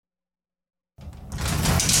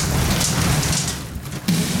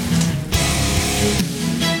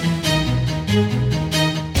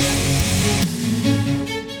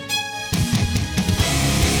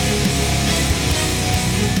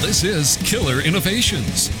This is Killer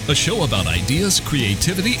Innovations, a show about ideas,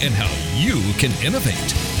 creativity, and how you can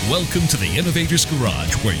innovate. Welcome to the Innovator's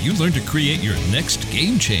Garage, where you learn to create your next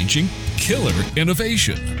game-changing killer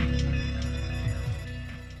innovation.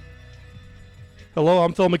 Hello,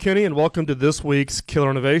 I'm Phil McKinney, and welcome to this week's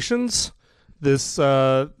Killer Innovations. This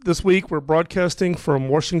week, we're broadcasting from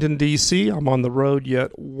Washington, D.C. I'm on the road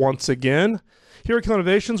yet once again. Here at Killer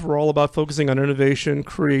Innovations, we're all about focusing on innovation,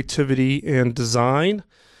 creativity, and design.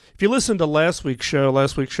 If you listened to last week's show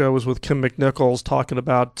was with Kim McNichols talking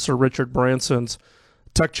about Sir Richard Branson's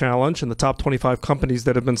Tech Challenge and the top 25 companies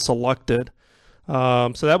that have been selected.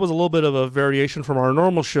 So that was a little bit of a variation from our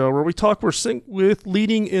normal show where we're with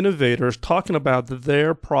leading innovators talking about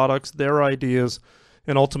their products, their ideas,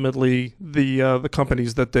 and ultimately the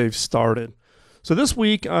companies that they've started. So this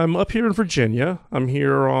week, I'm up here in Virginia. I'm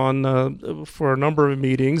here for a number of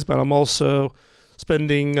meetings, but I'm also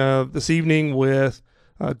spending this evening with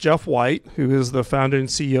Jeff White, who is the founder and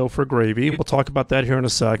CEO for Gravy. We'll talk about that here in a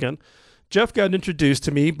second. Jeff got introduced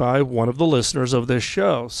to me by one of the listeners of this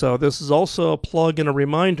show. So this is also a plug and a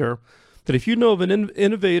reminder that if you know of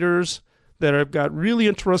innovators that have got really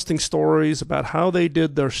interesting stories about how they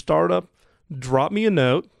did their startup, drop me a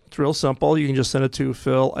note. It's real simple. You can just send it to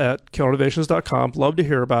phil@killerinnovations.com. Love to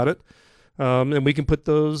hear about it. And we can put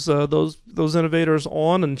those innovators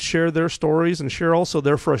on and share their stories and share also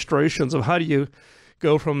their frustrations of how do you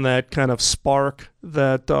go from that kind of spark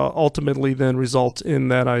that ultimately then results in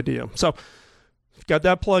that idea. So got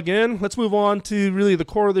that plug in. Let's move on to really the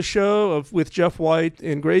core of the show with Jeff White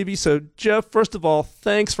and Gravy. So Jeff, first of all,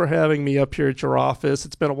 thanks for having me up here at your office.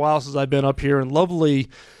 It's been a while since I've been up here in lovely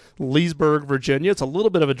Leesburg, Virginia. It's a little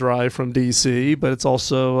bit of a drive from D.C., but it's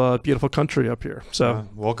also a beautiful country up here. So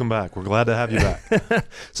welcome back. We're glad to have you back.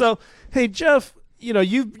 So, hey, Jeff,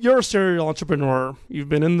 you're a serial entrepreneur. You've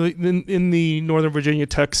been in the Northern Virginia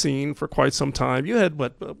tech scene for quite some time. You had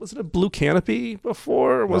was it a Blue Canopy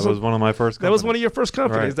before? That was one of my first companies. That was one of your first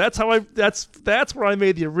companies. Right. That's where I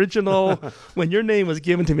made the original. When your name was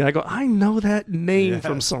given to me, I go, I know that name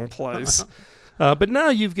from someplace. But now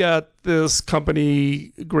you've got this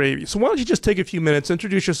company, Gravy. So why don't you just take a few minutes,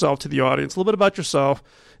 introduce yourself to the audience, a little bit about yourself,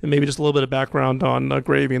 and maybe just a little bit of background on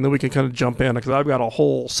Gravy, and then we can kind of jump in, because I've got a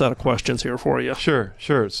whole set of questions here for you. Sure.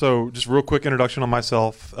 So just real quick introduction on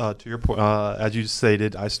myself. To your point, as you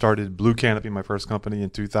stated, I started Blue Canopy, my first company, in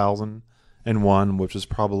 2001, which was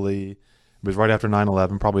right after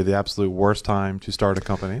 9/11, probably the absolute worst time to start a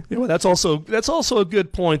company. That's also a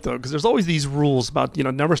good point, though, because there's always these rules about,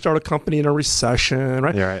 never start a company in a recession,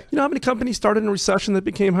 right? Yeah, right. You know how many companies started in a recession that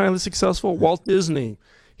became highly successful? Walt Disney,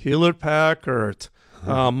 Hewlett-Packard,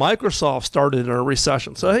 Microsoft started in a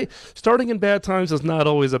recession. So, hey, starting in bad times is not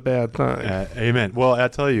always a bad thing. Amen. Well, I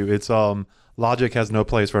tell you, it's logic has no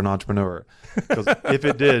place for an entrepreneur. Because if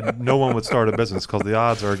it did, no one would start a business because the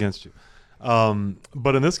odds are against you.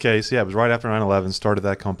 But in this case, it was right after 9/11, started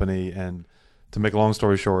that company. And to make a long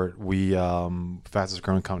story short, we, fastest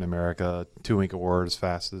growing company in America, 2 Inc. awards,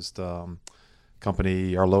 fastest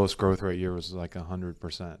company. Our lowest growth rate year was like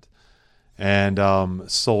 100%. And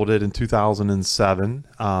sold it in 2007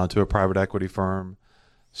 to a private equity firm.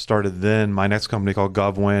 Started then my next company called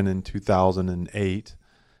GovWin in 2008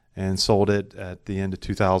 and sold it at the end of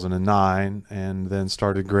 2009, and then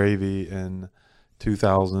started Gravy in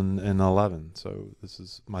 2011. So this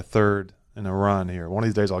is my third in a run here. One of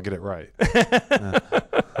these days I'll get it right.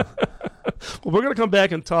 Well, we're going to come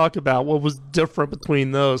back and talk about what was different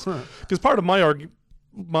between those, because part of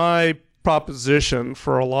my proposition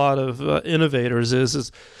for a lot of innovators is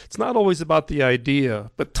it's not always about the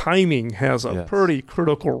idea, but timing has a pretty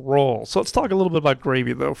critical role. So let's talk a little bit about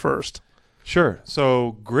Gravy, though, first. Sure.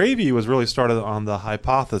 So Gravy was really started on the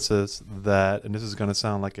hypothesis that, and this is going to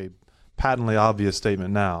sound like a patently obvious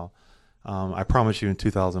statement now, I promise you in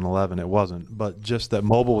 2011 it wasn't, but just that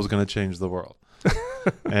mobile was going to change the world.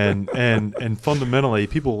 and fundamentally,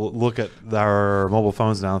 people look at our mobile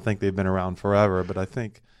phones now and think they've been around forever, but I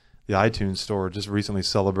think the iTunes store just recently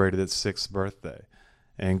celebrated its 6th birthday.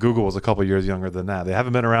 And Google was a couple years younger than that. They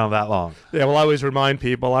haven't been around that long. Yeah, well, I always remind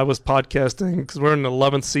people I was podcasting, because we're in the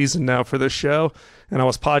 11th season now for this show, and I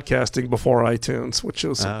was podcasting before iTunes, which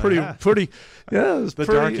was it was the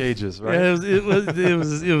dark ages, right? Yeah,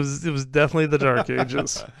 it was definitely the dark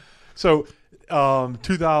ages. So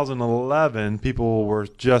 2011, people were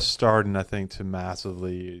just starting, I think,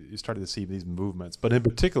 you started to see these movements. But in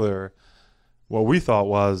particular, what we thought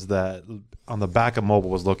was that on the back of mobile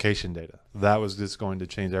was location data. That was just going to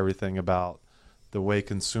change everything about the way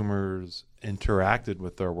consumers interacted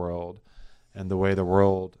with their world and the way the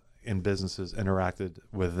world and businesses interacted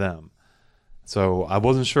with them. So I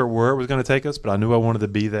wasn't sure where it was going to take us, but I knew I wanted to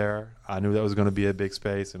be there. I knew that was going to be a big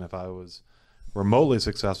space, and if I was remotely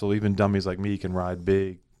successful, even dummies like me can ride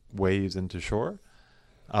big waves into shore.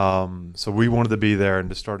 So we wanted to be there and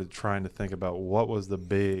just started trying to think about what was the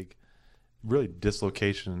big, really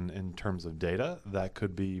dislocation in terms of data that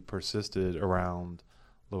could be persisted around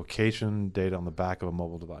location data on the back of a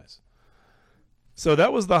mobile device. So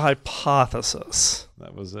that was the hypothesis.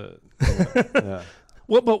 That was it. Yeah.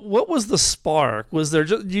 But what was the spark? Was there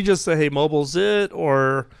you just say, hey, mobile's it?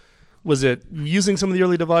 Or was it using some of the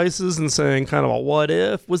early devices and saying kind of a what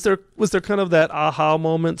if? Was there kind of that aha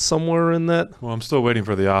moment somewhere in that? Well, I'm still waiting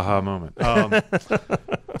for the aha moment.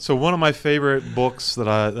 So one of my favorite books that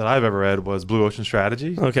I've ever read was Blue Ocean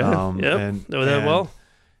Strategy. Okay. Know that well.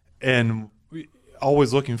 And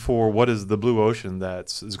always looking for what is the blue ocean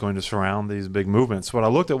is going to surround these big movements. When I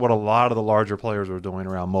looked at what a lot of the larger players were doing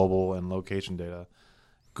around mobile and location data,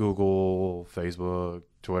 Google, Facebook,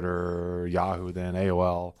 Twitter, Yahoo, then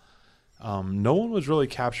AOL, no one was really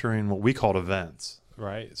capturing what we called events,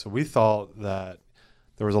 right? So we thought that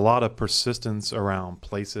there was a lot of persistence around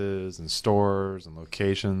places and stores and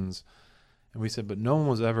locations. And we said, but no one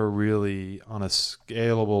was ever really on a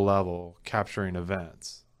scalable level capturing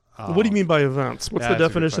events. What do you mean by events? What's the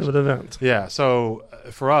definition of an event? Yeah, so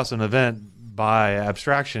for us, an event by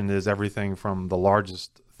abstraction is everything from the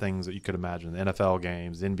largest things that you could imagine, the NFL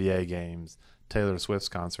games, NBA games, Taylor Swift's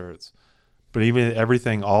concerts, but even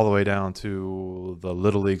everything all the way down to the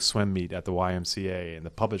Little League swim meet at the YMCA and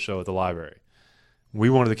the puppet show at the library.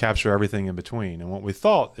 We wanted to capture everything in between. And what we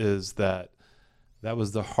thought is that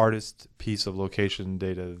was the hardest piece of location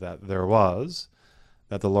data that there was,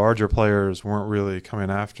 that the larger players weren't really coming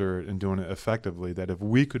after it and doing it effectively, that if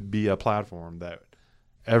we could be a platform that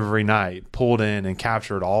every night pulled in and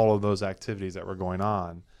captured all of those activities that were going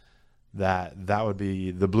on, that would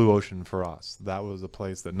be the blue ocean for us. That was a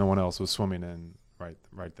place that no one else was swimming in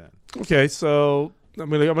right then. Okay, so I'm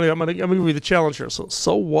gonna give you the challenge here.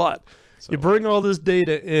 So what? You bring all this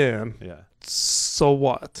data in. Yeah. So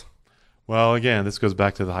what? Well, again, this goes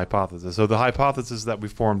back to the hypothesis. So the hypothesis that we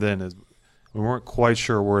formed then is we weren't quite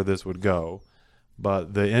sure where this would go,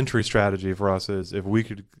 but the entry strategy for us is if we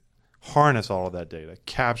could harness all of that data,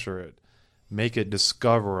 capture it, make it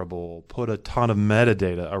discoverable, put a ton of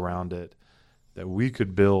metadata around it, that we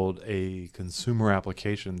could build a consumer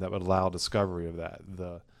application that would allow discovery of that.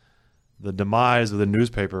 The demise of the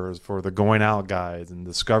newspapers for the going out guides and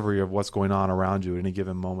discovery of what's going on around you at any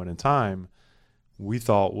given moment in time, we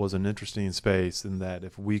thought was an interesting space, in that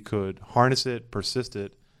if we could harness it, persist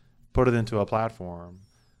it, put it into a platform,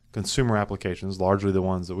 consumer applications, largely the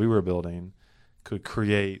ones that we were building, could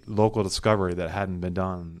create local discovery that hadn't been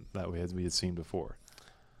done that we had seen before.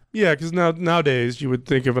 Yeah, because nowadays you would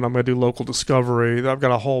think of it, I'm going to do local discovery. I've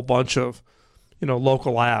got a whole bunch of,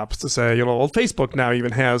 local apps to say, Facebook now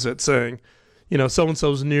even has it saying,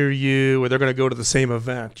 so-and-so's near you, or they're going to go to the same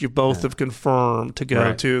event. You both have confirmed to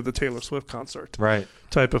go to the Taylor Swift concert. Right.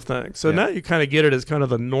 Type of thing. So now you kind of get it as kind of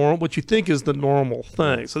the norm, what you think is the normal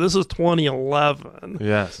thing. So this is 2011.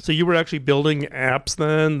 Yes. So you were actually building apps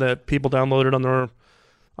then that people downloaded on their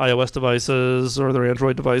iOS devices or their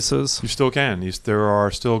Android devices? You still can. Our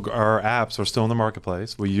apps are still in the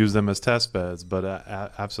marketplace. We use them as test beds, but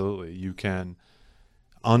absolutely, you can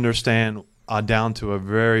understand down to a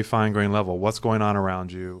very fine-grained level what's going on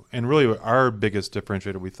around you. And really our biggest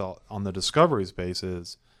differentiator, we thought, on the discovery space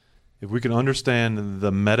is if we can understand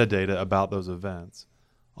the metadata about those events,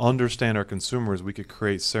 understand our consumers, we could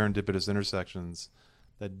create serendipitous intersections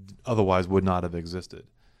that otherwise would not have existed.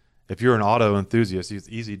 If you're an auto enthusiast, it's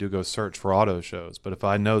easy to go search for auto shows. But if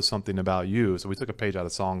I know something about you, so we took a page out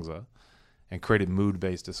of Songza and created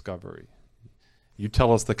mood-based discovery. You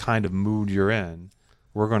tell us the kind of mood you're in,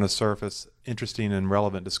 we're going to surface interesting and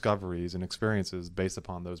relevant discoveries and experiences based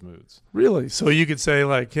upon those moods. Really? So you could say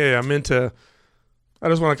like, hey, I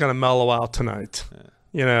just want to kind of mellow out tonight.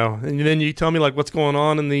 Yeah. And then you tell me like what's going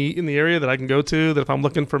on in the area that I can go to, that if I'm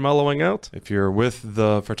looking for mellowing out. If you're with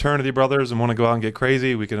the fraternity brothers and want to go out and get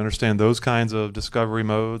crazy, we can understand those kinds of discovery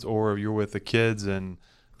modes. Or if you're with the kids and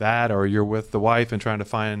that, or you're with the wife and trying to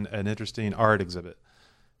find an interesting art exhibit.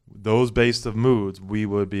 Those based of moods, we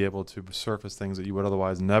would be able to surface things that you would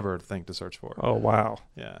otherwise never think to search for. Oh, wow.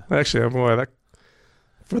 Yeah. Actually, boy, that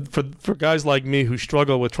for guys like me who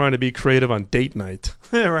struggle with trying to be creative on date night.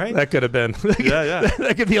 Yeah, right. That could have been.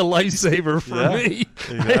 That could be a lifesaver for me.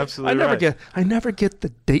 You're absolutely I never get the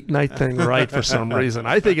date night thing right for some reason.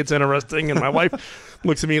 I think it's interesting, and my wife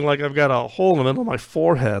looks at me like I've got a hole in the middle of my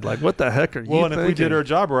forehead. Like, what the heck are you thinking? Well, and if we did our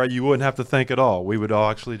job right, you wouldn't have to think at all. We would all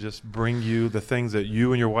actually just bring you the things that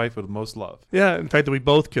you and your wife would most love. Yeah, in fact, that we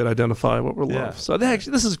both could identify what we love. So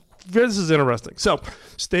this is interesting. So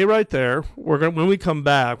stay right there. When we come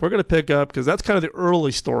back, we're gonna pick up, because that's kind of the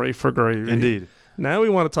early story for Gravy. Indeed. Now we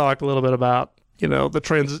want to talk a little bit about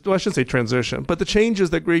the I shouldn't say transition, but the changes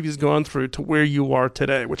that Gravy's gone through to where you are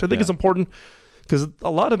today, which I think is important, because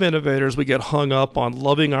a lot of innovators, we get hung up on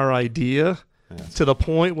loving our idea to the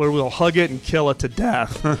point where we'll hug it and kill it to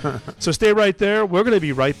death. So stay right there. We're going to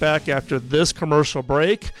be right back after this commercial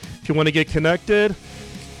break. If you want to get connected,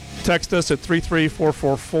 text us at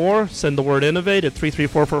 33444. Send the word innovate at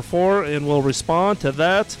 33444, and we'll respond to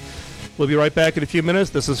that. We'll be right back in a few minutes.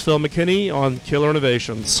 This is Phil McKinney on Killer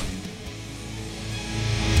Innovations.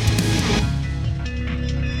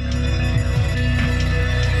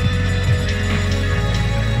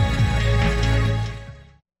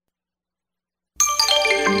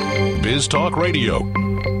 Biz Talk Radio.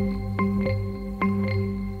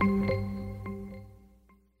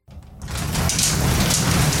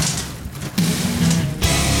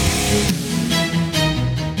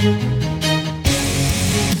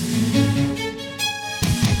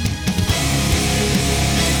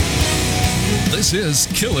 This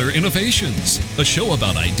is Killer Innovations, a show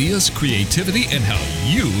about ideas, creativity, and how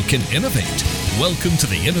you can innovate. Welcome to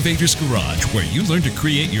the Innovator's Garage, where you learn to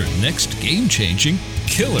create your next game-changing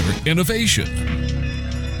killer innovation.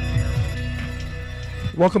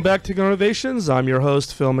 Welcome back to Killer Innovations. I'm your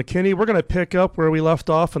host, Phil McKinney. We're going to pick up where we left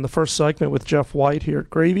off in the first segment with Jeff White here at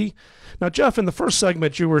Gravy. Now, Jeff, in the first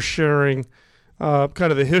segment, you were sharing kind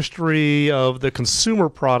of the history of the consumer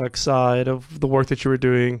product side of the work that you were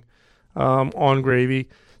doing on Gravy.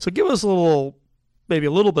 So give us maybe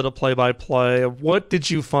a little bit of play-by-play of what did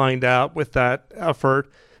you find out with that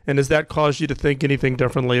effort, and has that caused you to think anything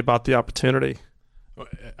differently about the opportunity?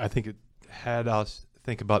 I think it had us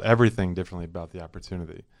think about everything differently about the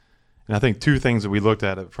opportunity. And I think two things that we looked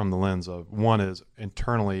at it from the lens of, one is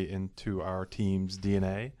internally into our team's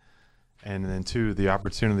DNA, and then two, the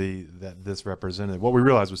opportunity that this represented. What we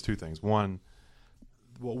realized was two things. One,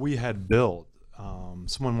 what we had built.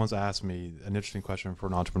 Someone once asked me an interesting question for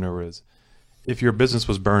an entrepreneur is, if your business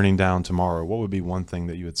was burning down tomorrow, what would be one thing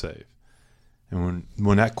that you would save? And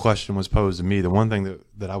when that question was posed to me, the one thing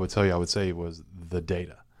that I would tell you I would say was the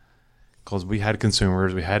data. Because we had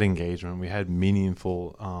consumers, we had engagement, we had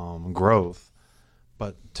meaningful growth.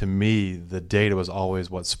 But to me, the data was always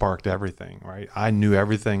what sparked everything, right? I knew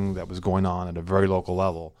everything that was going on at a very local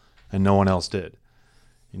level, and no one else did.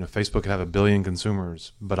 Facebook could have 1 billion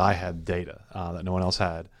consumers, but I had data that no one else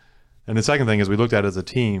had. And the second thing is we looked at it as a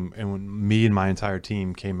team, and when me and my entire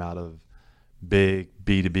team came out of big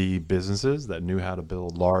B2B businesses that knew how to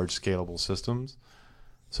build large scalable systems.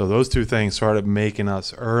 So those two things started making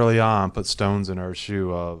us early on put stones in our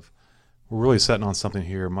shoe of, we're really setting on something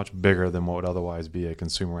here much bigger than what would otherwise be a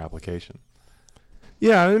consumer application.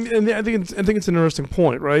 Yeah, and I think it's an interesting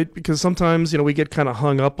point, right? Because sometimes we get kind of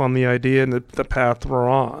hung up on the idea and the path we're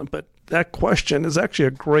on, but that question is actually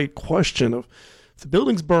a great question of, if the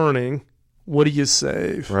building's burning, what do you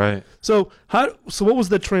save? Right. So what was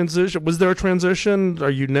the transition? Was there a transition? Are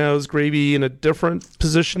you now as Gravy in a different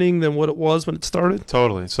positioning than what it was when it started?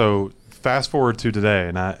 Totally. So fast forward to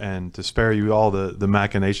today, and to spare you all the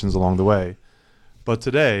machinations along the way, but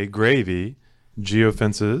today Gravy,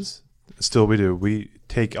 geofences. Still we do. We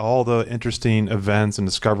take all the interesting events and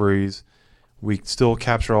discoveries. We still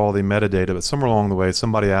capture all the metadata, but somewhere along the way,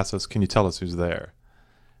 somebody asks us, can you tell us who's there?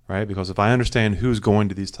 Right? Because if I understand who's going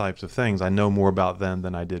to these types of things, I know more about them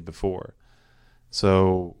than I did before.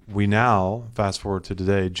 So we now, fast forward to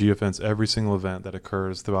today, geofence every single event that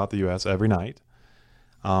occurs throughout the U.S. every night.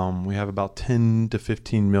 We have about 10 to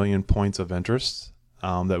 15 million points of interest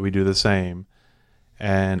that we do the same.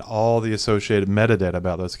 And all the associated metadata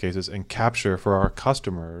about those cases, and capture for our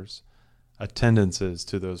customers attendances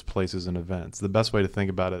to those places and events. The best way to think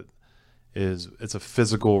about it is it's a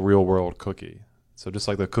physical real world cookie. So just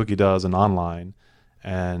like the cookie does in online,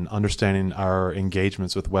 and understanding our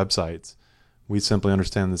engagements with websites, we simply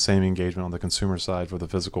understand the same engagement on the consumer side for the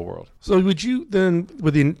physical world. So would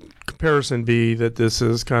the comparison be that this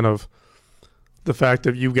is kind of the fact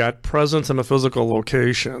that you've got presence in a physical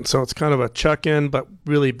location? So it's kind of a check-in, but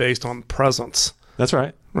really based on presence. That's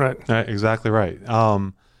right. Right. Exactly right.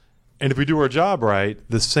 And if we do our job right,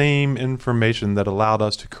 the same information that allowed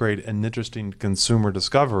us to create an interesting consumer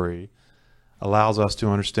discovery allows us to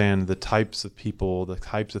understand the types of people, the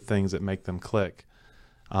types of things that make them click.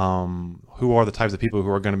 Who are the types of people who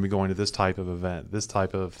are going to be going to this type of event, this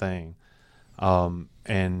type of thing,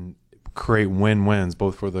 and create win-wins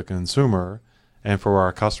both for the consumer and for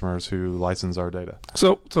our customers who license our data.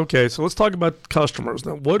 So let's talk about customers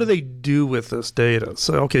now. What do they do with this data?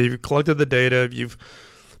 So, okay, you've collected the data, you've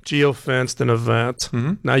geofenced an event.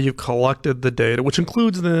 Mm-hmm. Now you've collected the data, which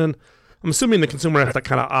includes then, I'm assuming the consumer has to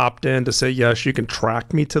kind of opt in to say, yes, you can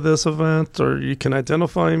track me to this event or you can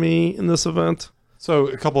identify me in this event. So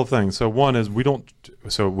a couple of things. So one is we don't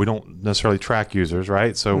necessarily track users,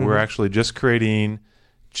 right? So we're actually just creating,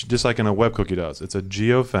 just like in a web cookie does, it's a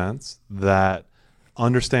geofence that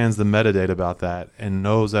understands the metadata about that and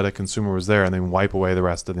knows that a consumer was there and then wipe away the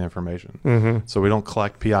rest of the information. Mm-hmm. So we don't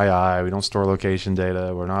collect PII, we don't store location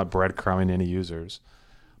data, we're not breadcrumbing any users.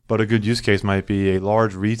 But a good use case might be a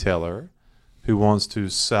large retailer who wants to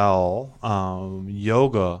sell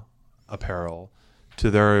yoga apparel to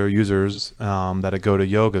their users that go to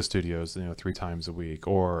yoga studios 3 times a week,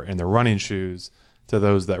 or in their running shoes to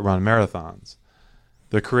those that run marathons.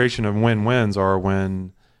 The creation of win-wins are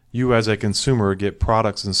when you as a consumer get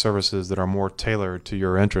products and services that are more tailored to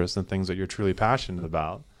your interests and things that you're truly passionate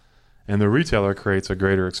about. And the retailer creates a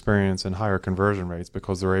greater experience and higher conversion rates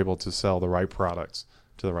because they're able to sell the right products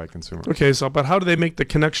to the right consumer. Okay, but how do they make the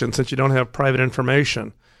connection since you don't have private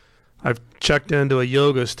information? I've checked into a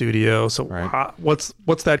yoga studio, so Right. what's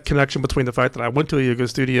that connection between the fact that I went to a yoga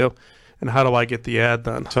studio and how do I get the ad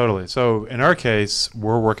then? Totally. So in our case,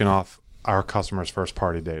 we're working off our customers'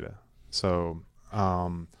 first-party data. So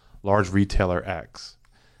large retailer X.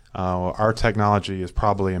 Our technology is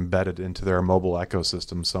probably embedded into their mobile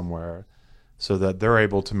ecosystem somewhere so that they're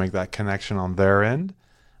able to make that connection on their end.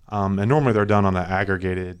 And normally they're done on an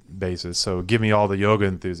aggregated basis. So give me all the yoga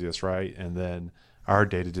enthusiasts, right? And then our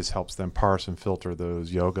data just helps them parse and filter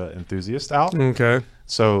those yoga enthusiasts out. Okay.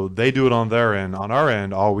 So they do it on their end. On our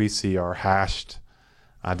end, all we see are hashed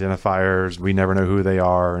identifiers. We never know who they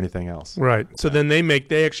are or anything else. Right. So then they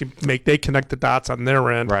connect the dots on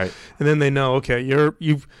their end. Right. And then they know, okay, you're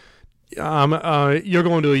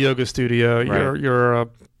going to a yoga studio. Right. You're a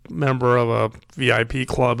member of a VIP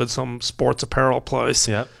club at some sports apparel place.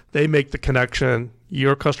 Yep. They make the connection.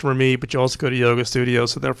 You're a customer of me, but you also go to yoga studio,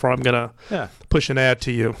 so therefore I'm going to push an ad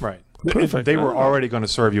to you. Right. Perfect. They were already going to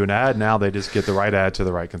serve you an ad. Now they just get the right ad to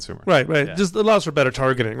the right consumer. Right. Yeah. Just allows for better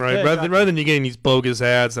targeting, right? Yeah, Rather than you getting these bogus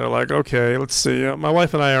ads that are like, okay, let's see. My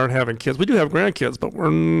wife and I aren't having kids. We do have grandkids, but we're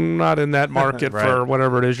not in that market Right. for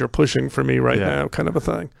whatever it is you're pushing for me right Yeah. now, kind of a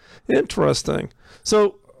thing. Interesting.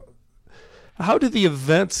 So how do the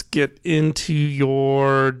events get into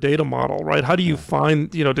your data model, right? How do you find,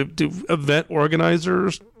 do event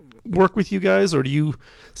organizers work with you guys, or do you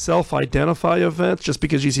self-identify events just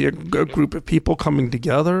because you see a group of people coming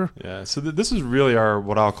together? Yeah. So this is really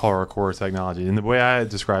what I'll call our core technology. And the way I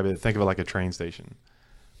describe it, think of it like a train station.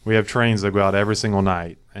 We have trains that go out every single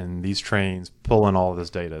night, and these trains pull in all of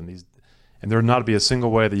this data. And there would not be a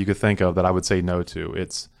single way that you could think of that I would say no to.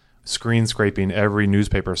 It's screen scraping every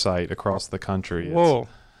newspaper site across the country. Whoa.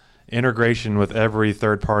 It's integration with every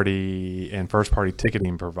third-party and first-party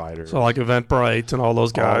ticketing provider. So like Eventbrite and all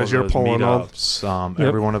those guys, you're pulling on.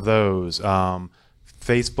 Every one of those.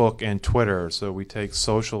 Facebook and Twitter. So we take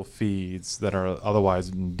social feeds that are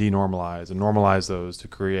otherwise denormalized and normalize those to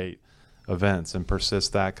create events and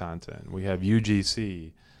persist that content. We have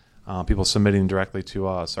UGC, people submitting directly to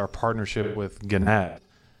us. Our partnership with Gannett.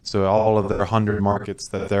 So all of their 100 markets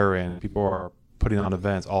that they're in, people are putting on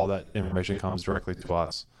events. All that information comes directly to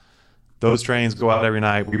us. Those trains go out every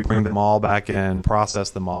night. We bring them all back in, process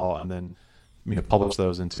them all, and then publish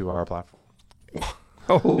those into our platform.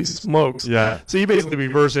 Holy smokes. Yeah. So you basically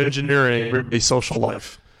reverse engineering everybody's social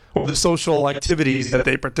life, or the social activities that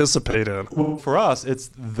they participate in. Well, for us, it's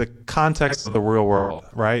the context of the real world,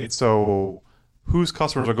 right? So whose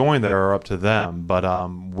customers are going there are up to them, but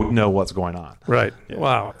we know what's going on. Right. Yeah.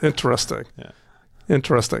 Wow. Interesting. Yeah.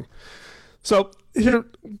 Interesting. So here,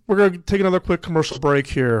 we're going to take another quick commercial break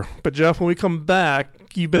here. But Jeff, when we come back,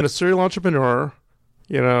 you've been a serial entrepreneur,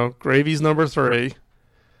 Gravy's number 3.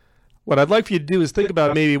 What I'd like for you to do is think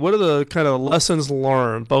about maybe what are the kind of lessons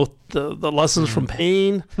learned, both the lessons from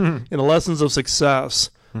pain and the lessons of success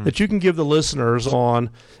that you can give the listeners on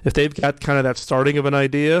if they've got kind of that starting of an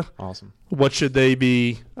idea. Awesome. What should they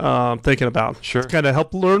be thinking about? Sure. To kind of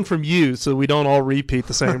help learn from you so we don't all repeat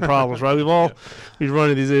the same problems, right? We've run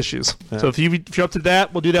into these issues. Yeah. So if you're up to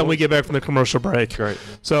that, we'll do that when we get back from the commercial break. Great.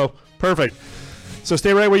 So, perfect. So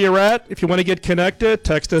stay right where you're at. If you want to get connected,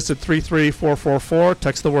 text us at 33444.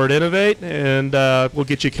 Text the word innovate, and we'll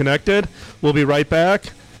get you connected. We'll be right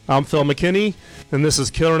back. I'm Phil McKinney, and this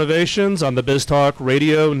is Killer Innovations on the BizTalk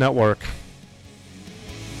Radio Network.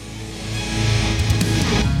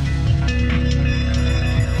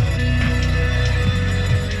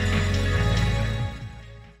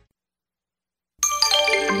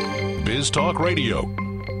 BizTalk Radio.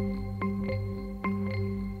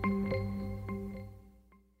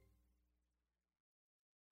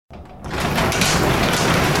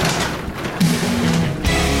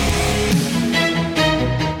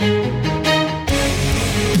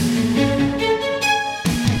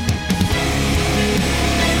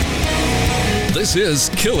 This is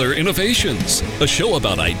Killer Innovations, a show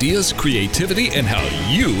about ideas, creativity, and how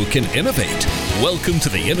you can innovate. Welcome to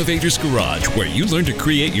the Innovator's Garage, where you learn to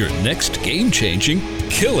create your next game-changing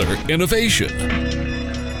killer innovation.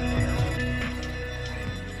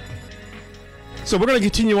 So we're going to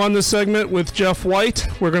continue on this segment with Jeff White.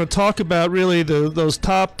 We're going to talk about really those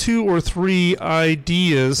top 2 or 3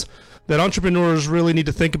 ideas that entrepreneurs really need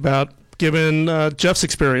to think about, given Jeff's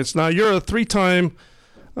experience. Now, you're a 3-time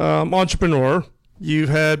entrepreneur. You've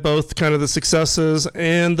had both kind of the successes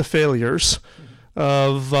and the failures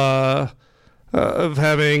of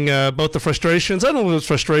having both the frustrations. I don't know if it's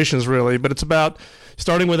frustrations really, but it's about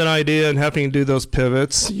starting with an idea and having to do those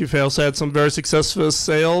pivots. You've also had some very successful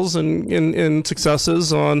sales and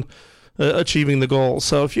successes on achieving the goal.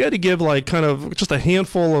 So if you had to give like kind of just a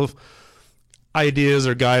handful of ideas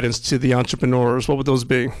or guidance to the entrepreneurs, what would those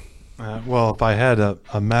be? Well, if I had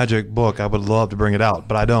a magic book, I would love to bring it out,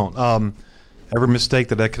 but I don't. Every mistake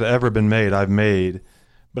that could have ever been made, I've made.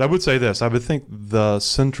 But I would say this. I would think the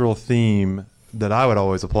central theme that I would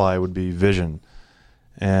always apply would be vision.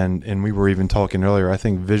 And we were even talking earlier, I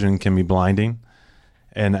think vision can be blinding.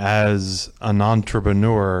 And as an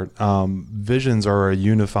entrepreneur, visions are a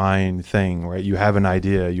unifying thing, right? You have an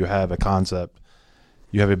idea, you have a concept,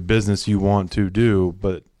 you have a business you want to do,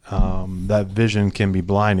 but that vision can be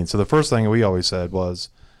blinding. So the first thing we always said was,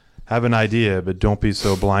 have an idea, but don't be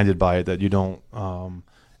so blinded by it that you don't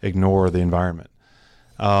ignore the environment.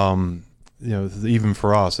 Even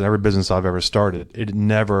for us, in every business I've ever started, it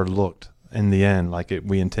never looked in the end like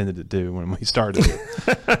we intended it to when we started it.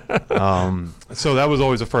 So that was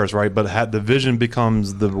always the first, right? But the vision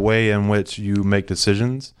becomes the way in which you make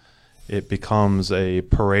decisions. It becomes a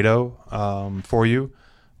Pareto for you,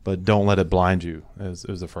 but don't let it blind you is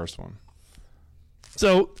the first one.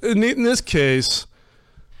 So in this case,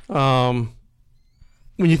 when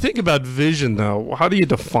you think about vision, though, how do you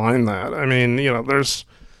define that? I mean, there's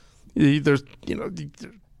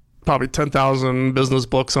probably 10,000 business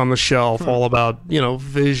books on the shelf all about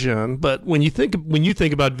vision. But when you think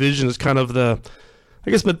about vision, it's kind of but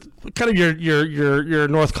kind of your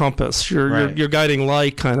north compass, your guiding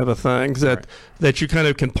light, kind of a thing that you kind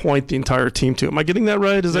of can point the entire team to. Am I getting that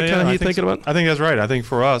right? Is that kind of how you're thinking about? I think that's right. I think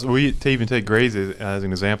for us, to even take Graze as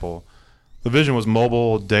an example. The vision was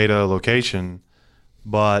mobile, data, location,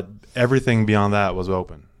 but everything beyond that was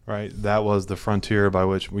open, right? That was the frontier by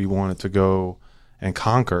which we wanted to go and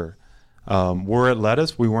conquer. Where it led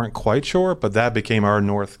us, we weren't quite sure, but that became our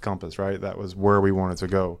north compass, right? That was where we wanted to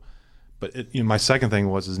go. But my second thing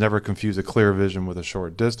is never confuse a clear vision with a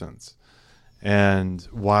short distance. And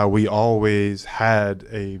while we always had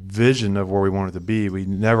a vision of where we wanted to be, we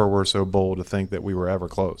never were so bold to think that we were ever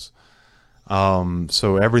close.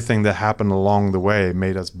 So everything that happened along the way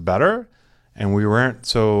made us better, and we weren't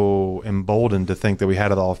so emboldened to think that we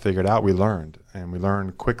had it all figured out. We learned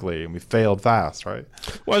quickly, and we failed fast, right?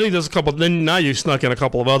 Well, I think there's a couple. Then now you snuck in a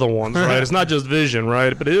couple of other ones, right? It's not just vision,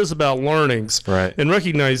 right? But it is about learnings, right? And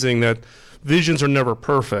recognizing that visions are never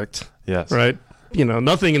perfect, yes, right?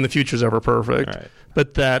 Nothing in the future is ever perfect, right.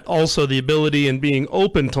 But that also the ability and being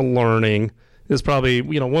open to learning is probably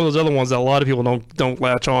one of those other ones that a lot of people don't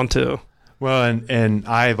latch on to. Well, and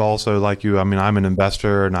I've also, like you, I'm an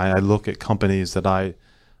investor, and I look at companies that I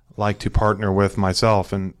like to partner with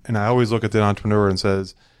myself, and I always look at the entrepreneur and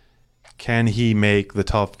says, can he make the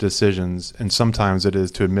tough decisions? And sometimes it is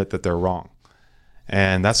to admit that they're wrong.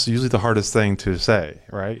 And that's usually the hardest thing to say,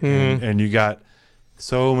 right? Mm. And you got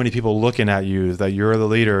so many people looking at you that you're the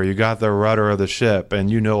leader, you got the rudder of the ship, and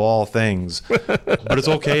you know all things. But it's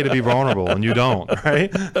okay to be vulnerable, and you don't,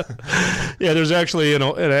 right? Yeah, there's actually,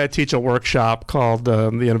 I teach a workshop called the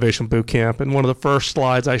Innovation Boot Camp, and one of the first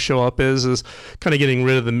slides I show up is kind of getting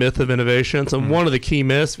rid of the myth of innovation. So one of the key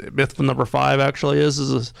myth number 5 actually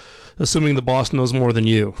is assuming the boss knows more than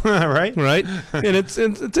you. Right? Right? And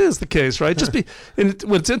it is the case, right?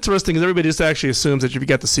 What's interesting is everybody just actually assumes that if you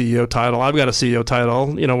got the CEO title, I've got a CEO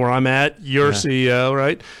title, where I'm at, you're CEO,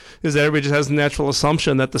 right? Is that everybody just has a natural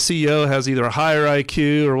assumption that the CEO has either a higher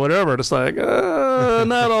IQ or whatever. It's like,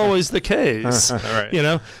 not always the case. Right.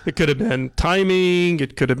 It could have been timing.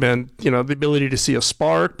 It could have been, the ability to see a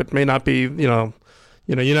spark, but may not be, you're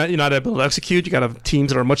not able to execute. You got to have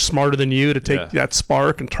teams that are much smarter than you to take that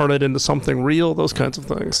spark and turn it into something real, those kinds of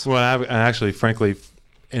things. Well, I actually, frankly,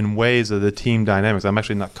 in ways of the team dynamics, I'm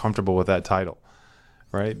actually not comfortable with that title.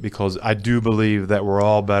 Right, because I do believe that we're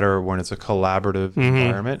all better when it's a collaborative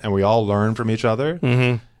environment, and we all learn from each other.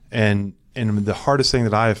 And the hardest thing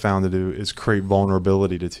that I have found to do is create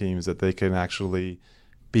vulnerability to teams that they can actually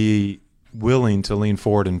be willing to lean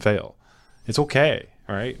forward and fail. It's okay,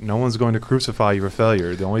 right? No one's going to crucify you for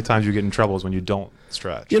failure. The only times you get in trouble is when you don't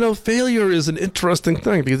stretch. Failure is an interesting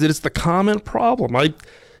thing because it's the common problem.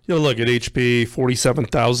 Look at HP,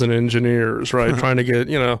 47,000 engineers, right, trying to get,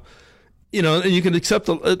 and you can accept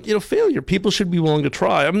failure. People should be willing to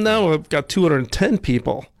try. I've got 210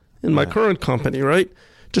 people in my current company, right?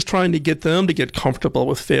 Just trying to get them to get comfortable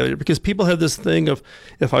with failure because people have this thing of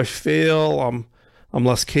if I fail, I'm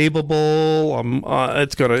less capable.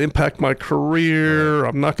 It's going to impact my career.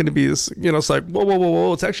 I'm not going to be this. It's like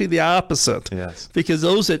whoa. It's actually the opposite. Yes. Because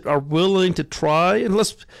those that are willing to try and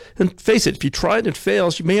face it, if you try it and it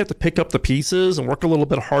fails, you may have to pick up the pieces and work a little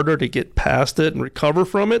bit harder to get past it and recover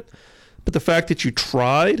from it. But the fact that you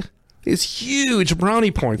tried is huge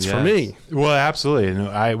brownie points for me. Well,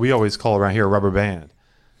 absolutely. We always call around here a rubber band.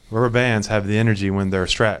 Rubber bands have the energy when they're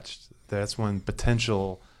stretched. That's when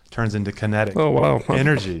potential turns into kinetic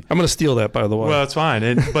energy. I'm going to steal that, by the way. Well, it's fine.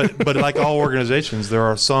 But like all organizations, there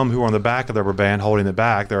are some who are on the back of the rubber band holding it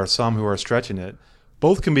back. There are some who are stretching it.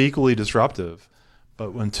 Both can be equally disruptive.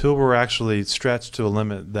 But until we're actually stretched to a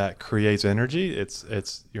limit that creates energy,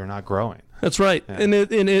 it's you're not growing. That's right.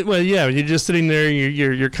 Yeah. You're just sitting there.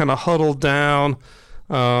 You're kind of huddled down.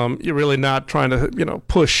 You're really not trying to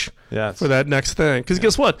push for that next thing. Because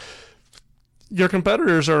guess what? Your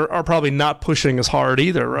competitors are probably not pushing as hard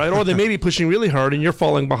either, right? Or they may be pushing really hard and you're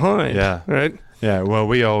falling behind. Yeah. Right. Yeah. Well,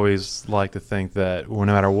 we always like to think that no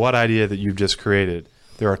matter what idea that you've just created,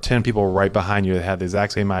 there are 10 people right behind you that have the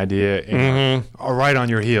exact same idea and are right on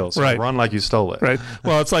your heels. So run like you stole it. Right.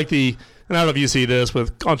 Well, it's like and I don't know if you see this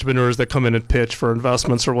with entrepreneurs that come in and pitch for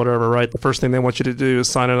investments or whatever, right? The first thing they want you to do is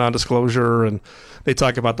sign a non-disclosure, and they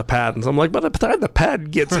talk about the patents. I'm like, but by the time the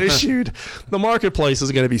patent gets issued, the marketplace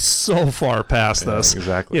is going to be so far past this.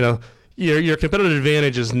 Exactly. Your competitive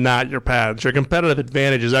advantage is not your patents. Your competitive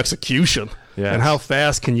advantage is execution. Yes. And how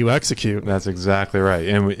fast can you execute? That's exactly right.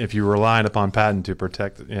 And if you're relying upon patent to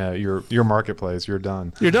protect your marketplace, you're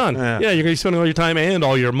done. You're done. Yeah, you're going to be spending all your time and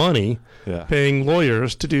all your money paying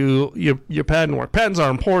lawyers to do your patent work. Patents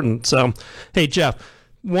are important. So, hey, Jeff,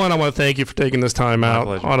 one, I want to thank you for taking this time out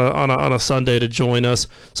on a Sunday to join us.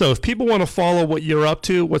 So if people want to follow what you're up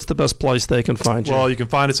to, what's the best place they can find you? Well, you can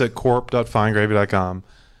find us at corp.finegravy.com.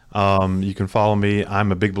 You can follow me.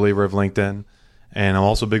 I'm a big believer of LinkedIn. And I'm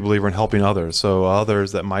also a big believer in helping others. So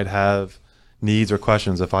others that might have needs or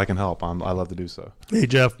questions, if I can help, I love to do so. Hey,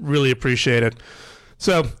 Jeff, really appreciate it.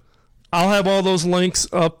 So I'll have all those links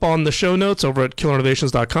up on the show notes over at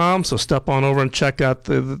killerinnovations.com. So step on over and check out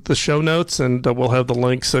the show notes, and we'll have the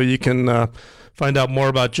links so you can find out more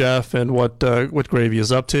about Jeff and what Gravy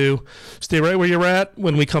is up to. Stay right where you're at.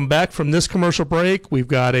 When we come back from this commercial break, we've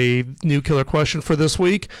got a new killer question for this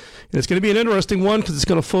week. And it's going to be an interesting one because it's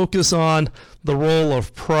going to focus on the role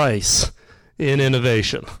of price in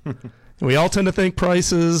innovation. And we all tend to think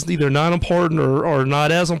price is either not important or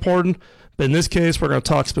not as important. But in this case, we're going to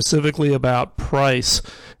talk specifically about price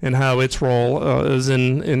and how its role is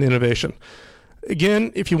in innovation.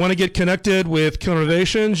 Again, if you want to get connected with Killer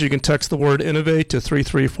Innovations, you can text the word innovate to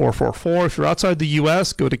 33444. If you're outside the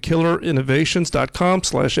U.S., go to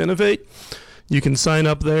killerinnovations.com/innovate. You can sign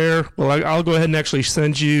up there. Well, I'll go ahead and actually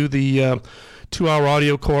send you the 2-hour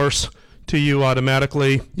audio course to you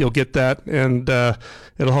automatically. You'll get that, and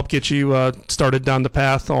it'll help get you started down the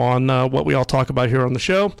path on what we all talk about here on the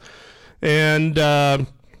show. And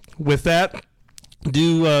with that,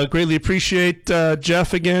 do greatly appreciate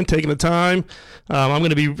Jeff again taking the time. I'm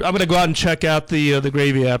gonna go out and check out the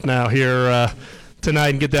Gravy app now here tonight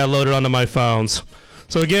and get that loaded onto my phones.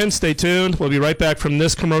 So again, stay tuned. We'll be right back from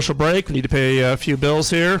this commercial break. We need to pay a few bills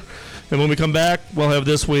here, and when we come back, we'll have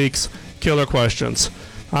this week's Killer Questions.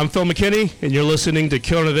 I'm Phil McKinney, and you're listening to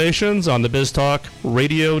Killer Innovations on the BizTalk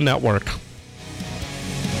Radio Network.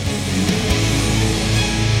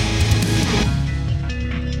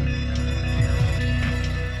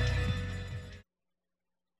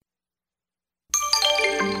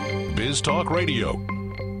 Biz Talk Radio.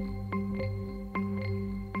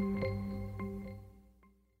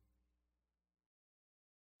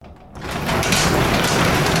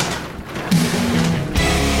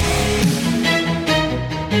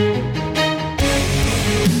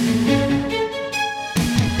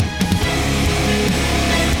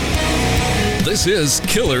 This is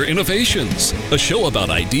Killer Innovations, a show about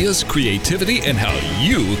ideas, creativity, and how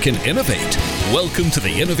you can innovate. Welcome to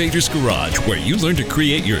the Innovator's Garage, where you learn to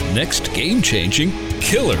create your next game-changing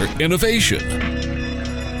killer innovation.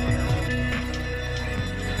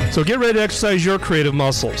 So get ready to exercise your creative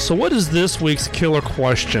muscles. So what is this week's killer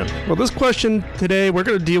question? Well, this question today, we're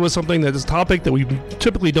going to deal with something that is a topic that we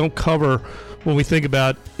typically don't cover when we think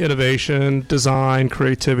about innovation, design,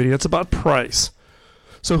 creativity. It's about price.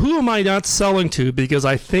 So who am I not selling to because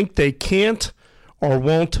I think they can't or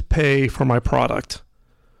won't pay for my product?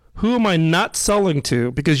 Who am I not selling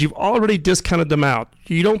to because you've already discounted them out?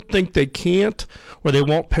 You don't think they can't or they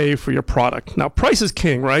won't pay for your product. Now, price is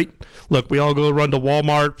king, right? Look, we all go run to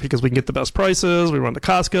Walmart because we can get the best prices. We run to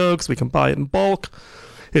Costco because we can buy it in bulk.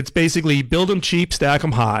 It's basically build them cheap, stack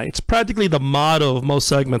them high. It's practically the motto of most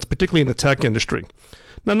segments, particularly in the tech industry.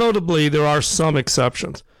 Now, notably, there are some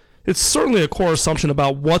exceptions. It's certainly a core assumption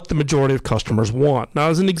about what the majority of customers want. Now,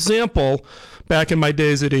 as an example, back in my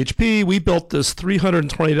days at HP, we built this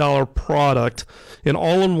 $320 product, an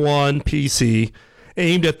all-in-one PC,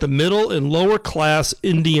 aimed at the middle and lower class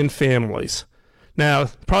Indian families. Now,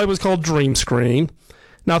 it probably was called Dream Screen.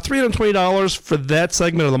 Now, $320 for that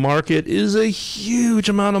segment of the market is a huge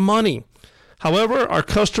amount of money. However, our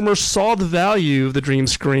customers saw the value of the Dream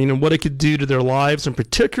Screen and what it could do to their lives, and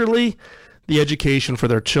particularly the education for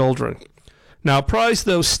their children. Now, price,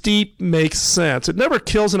 though steep, makes sense. It never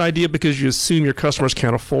kills an idea because you assume your customers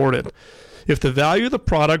can't afford it. If the value of the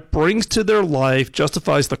product brings to their life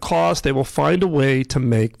justifies the cost, they will find a way to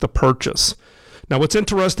make the purchase. Now, what's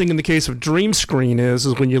interesting in the case of Dream Screen is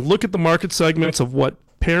when you look at the market segments of what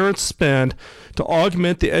parents spend to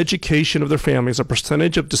augment the education of their families, a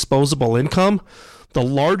percentage of disposable income, the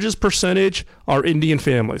largest percentage are Indian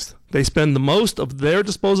families. They spend the most of their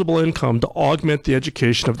disposable income to augment the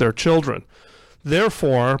education of their children.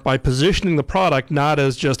 Therefore, by positioning the product not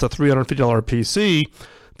as just a $350 PC,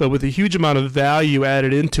 but with a huge amount of value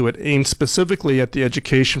added into it aimed specifically at the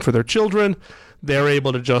education for their children, they're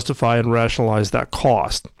able to justify and rationalize that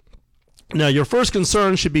cost. Now, your first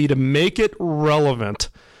concern should be to make it relevant.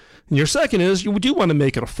 And your second is you do want to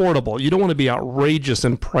make it affordable. You don't want to be outrageous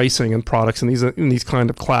in pricing and products in these kind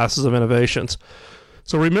of classes of innovations.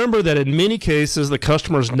 So remember that in many cases, the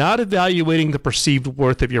customer is not evaluating the perceived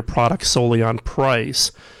worth of your product solely on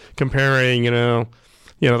price, comparing,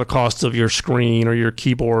 the cost of your screen or your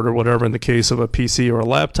keyboard or whatever in the case of a PC or a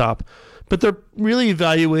laptop. But they're really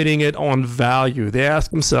evaluating it on value. They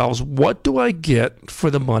ask themselves, what do I get for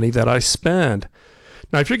the money that I spend?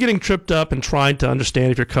 Now, if you're getting tripped up and trying to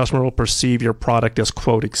understand if your customer will perceive your product as,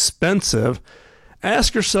 quote, expensive,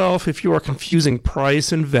 ask yourself if you are confusing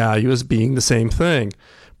price and value as being the same thing.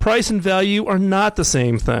 Price and value are not the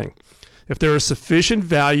same thing. If there is sufficient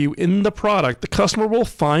value in the product, the customer will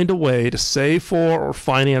find a way to save for or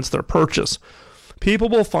finance their purchase. People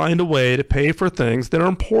will find a way to pay for things that are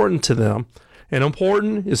important to them, and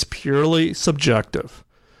important is purely subjective.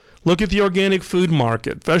 Look at the organic food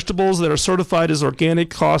market. Vegetables that are certified as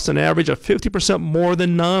organic cost an average of 50% more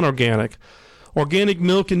than non-organic. Organic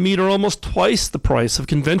milk and meat are almost twice the price of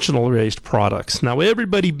conventional raised products. Now,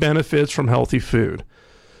 everybody benefits from healthy food,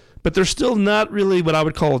 but there's still not really what I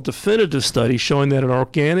would call a definitive study showing that an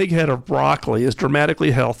organic head of broccoli is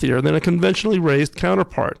dramatically healthier than a conventionally raised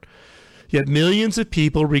counterpart. Yet millions of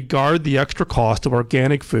people regard the extra cost of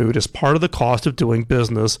organic food as part of the cost of doing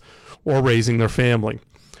business or raising their family.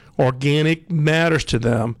 Organic matters to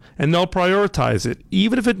them, and they'll prioritize it,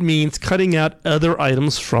 even if it means cutting out other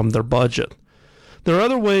items from their budget. There are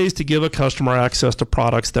other ways to give a customer access to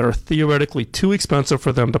products that are theoretically too expensive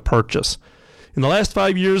for them to purchase. In the last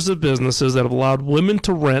 5 years of businesses that have allowed women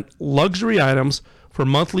to rent luxury items for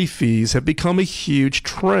monthly fees have become a huge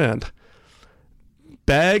trend.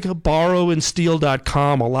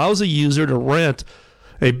 BagBorrowandSteal.com allows a user to rent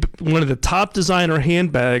one of the top designer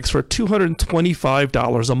handbags for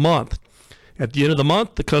 $225 a month. At the end of the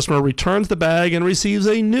month, the customer returns the bag and receives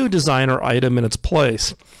a new designer item in its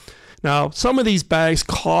place. Now, some of these bags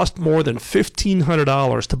cost more than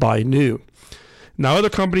 $1,500 to buy new. Now,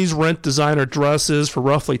 other companies rent designer dresses for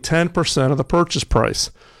roughly 10% of the purchase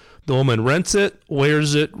price. The woman rents it,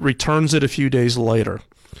 wears it, returns it a few days later.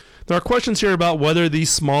 There are questions here about whether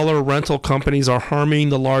these smaller rental companies are harming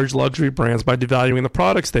the large luxury brands by devaluing the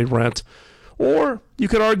products they rent, or you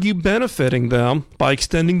could argue benefiting them by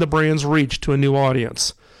extending the brand's reach to a new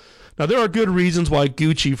audience. Now, there are good reasons why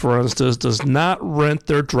Gucci, for instance, does not rent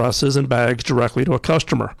their dresses and bags directly to a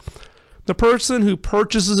customer. The person who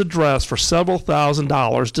purchases a dress for several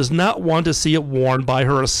 $1,000s does not want to see it worn by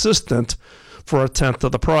her assistant for a tenth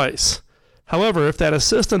of the price. However, if that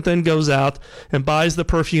assistant then goes out and buys the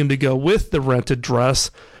perfume to go with the rented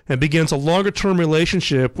dress and begins a longer-term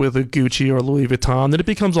relationship with a Gucci or Louis Vuitton, then it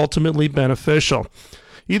becomes ultimately beneficial.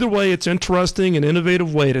 Either way, it's an interesting and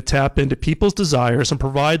innovative way to tap into people's desires and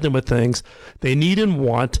provide them with things they need and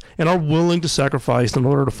want and are willing to sacrifice in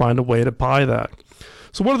order to find a way to buy that.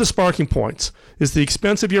 So what are the sparking points? Is the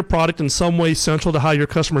expense of your product in some way central to how your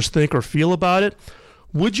customers think or feel about it?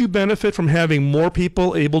 Would you benefit from having more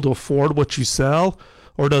people able to afford what you sell?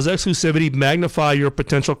 Or does exclusivity magnify your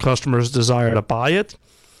potential customers' desire to buy it?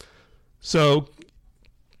 So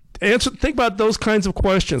think about those kinds of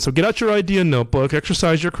questions. So get out your idea notebook,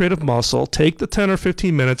 exercise your creative muscle, take the 10 or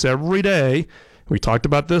 15 minutes every day. We talked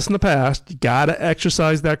about this in the past. You got to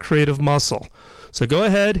exercise that creative muscle. So go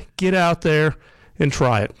ahead, get out there, and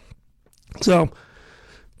try it. So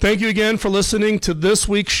thank you again for listening to this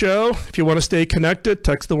week's show. If you want to stay connected,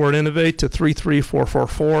 text the word innovate to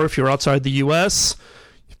 33444. If you're outside the U.S.,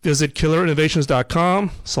 visit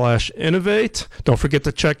killerinnovations.com/innovate. Don't forget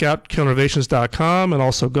to check out killerinnovations.com and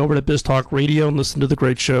also go over to Biz Talk Radio and listen to the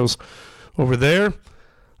great shows over there.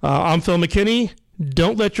 I'm Phil McKinney.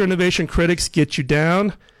 Don't let your innovation critics get you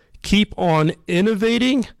down. Keep on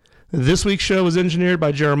innovating. This week's show was engineered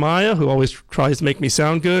by Jeremiah, who always tries to make me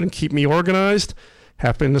sound good and keep me organized.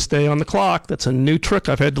 Happen to stay on the clock. That's a new trick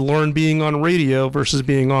I've had to learn being on radio versus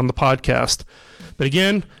being on the podcast. But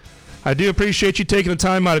again, I do appreciate you taking the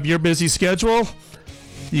time out of your busy schedule.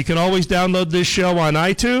 You can always download this show on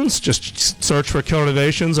iTunes. Just search for Killer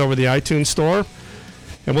Innovations over the iTunes store.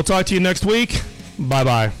 And we'll talk to you next week.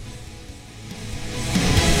 Bye-bye.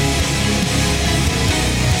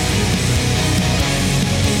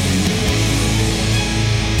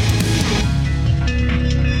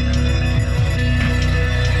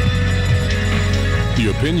 The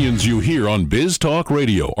opinions you hear on Biz Talk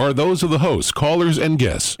Radio are those of the hosts, callers, and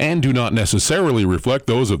guests, and do not necessarily reflect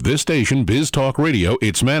those of this station, Biz Talk Radio,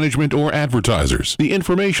 its management, or advertisers. The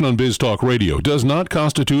information on Biz Talk Radio does not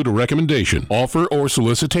constitute a recommendation, offer, or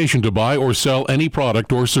solicitation to buy or sell any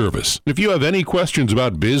product or service. If you have any questions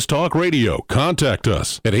about Biz Talk Radio, contact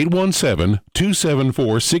us at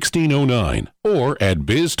 817-274-1609 or at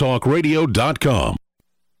biztalkradio.com.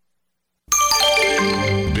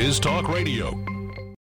 Biz Talk Radio.